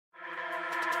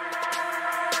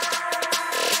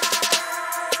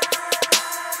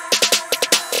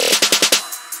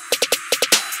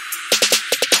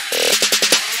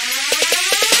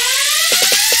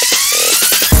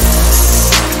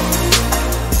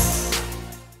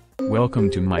Welcome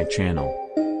to my channel.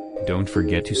 Don't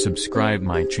forget to subscribe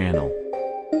my channel.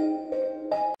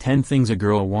 10 things a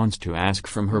girl wants to ask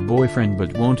from her boyfriend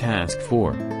but won't ask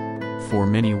for. For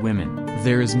many women,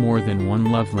 there is more than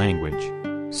one love language.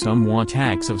 Some want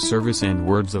acts of service and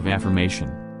words of affirmation,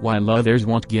 while others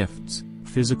want gifts,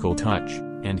 physical touch,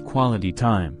 and quality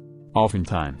time.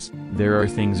 Oftentimes, there are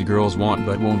things girls want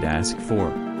but won't ask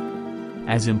for.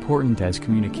 As important as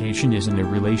communication is in a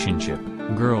relationship,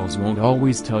 girls won't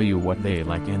always tell you what they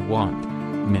like and want.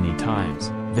 Many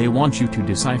times, they want you to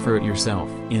decipher it yourself.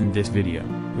 In this video,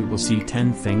 we will see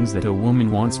 10 things that a woman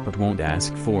wants but won't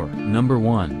ask for. Number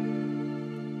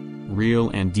 1. Real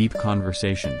and deep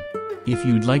conversation. If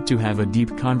you'd like to have a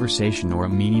deep conversation or a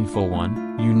meaningful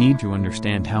one, you need to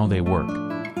understand how they work.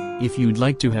 If you'd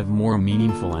like to have more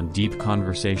meaningful and deep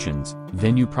conversations,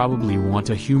 then you probably want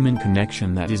a human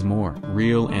connection that is more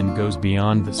real and goes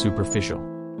beyond the superficial.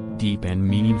 Deep and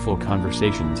meaningful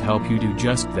conversations help you do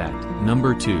just that.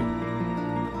 Number 2.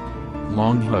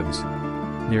 Long hugs.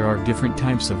 There are different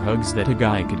types of hugs that a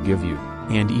guy could give you,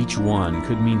 and each one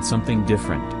could mean something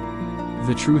different.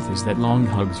 The truth is that long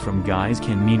hugs from guys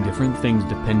can mean different things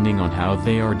depending on how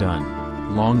they are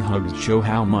done. Long hugs show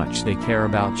how much they care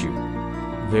about you.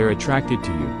 They're attracted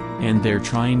to you, and they're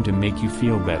trying to make you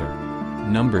feel better.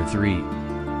 Number 3.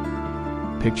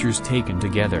 Pictures taken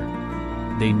together.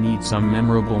 They need some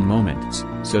memorable moments,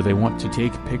 so they want to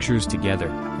take pictures together.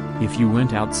 If you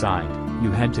went outside,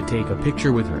 you had to take a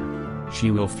picture with her.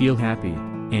 She will feel happy,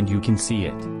 and you can see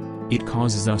it. It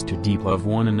causes us to deep love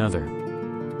one another.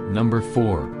 Number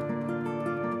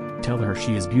 4. Tell her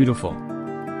she is beautiful.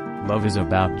 Love is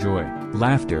about joy,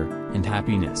 laughter, and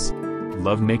happiness.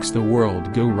 Love makes the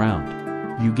world go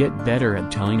round. You get better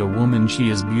at telling a woman she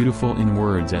is beautiful in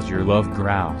words as your love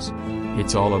grows.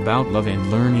 It's all about love and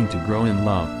learning to grow in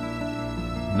love.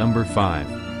 Number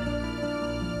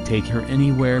 5. Take her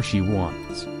anywhere she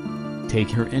wants. Take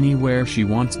her anywhere she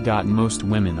wants. Most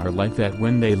women are like that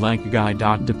when they like a guy.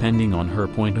 Depending on her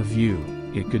point of view,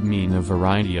 it could mean a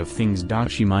variety of things.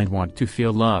 She might want to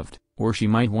feel loved, or she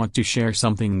might want to share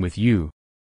something with you.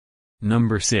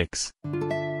 Number 6.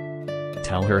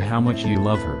 Tell her how much you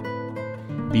love her.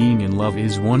 Being in love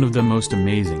is one of the most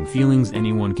amazing feelings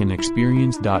anyone can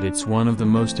experience. It's one of the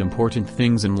most important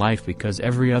things in life because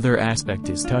every other aspect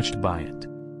is touched by it.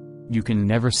 You can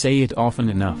never say it often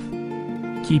enough.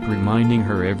 Keep reminding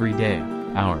her every day,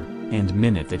 hour, and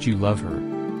minute that you love her.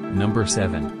 Number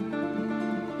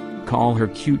 7. Call her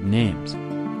cute names.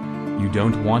 You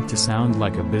don't want to sound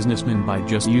like a businessman by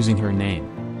just using her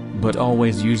name. But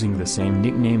always using the same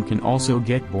nickname can also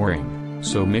get boring.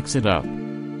 So mix it up.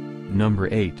 Number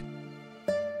 8.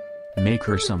 Make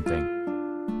her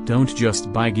something. Don't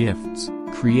just buy gifts,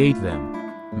 create them.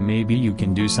 Maybe you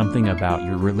can do something about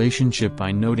your relationship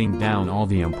by noting down all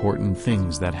the important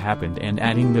things that happened and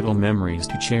adding little memories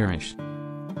to cherish.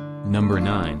 Number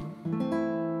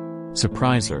 9.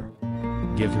 Surprise her.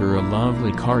 Give her a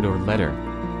lovely card or letter.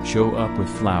 Show up with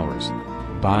flowers.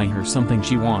 Buy her something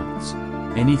she wants.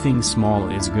 Anything small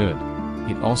is good.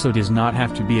 It also does not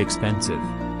have to be expensive.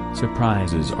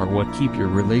 Surprises are what keep your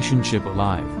relationship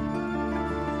alive.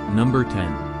 Number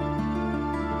 10.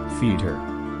 Feed her.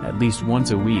 At least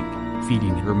once a week,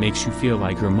 feeding her makes you feel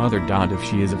like her mother. If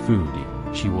she is a foodie,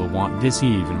 she will want this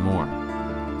even more.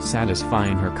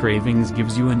 Satisfying her cravings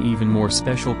gives you an even more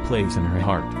special place in her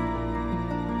heart.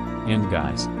 And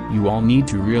guys, you all need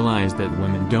to realize that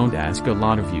women don't ask a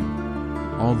lot of you.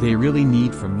 All they really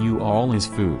need from you all is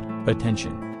food,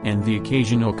 attention, and the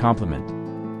occasional compliment.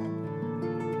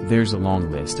 There's a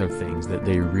long list of things that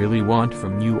they really want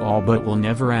from you all but will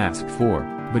never ask for,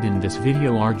 but in this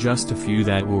video are just a few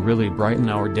that will really brighten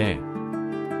our day.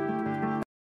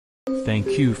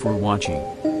 Thank you for watching.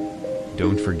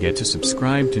 Don't forget to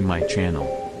subscribe to my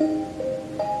channel.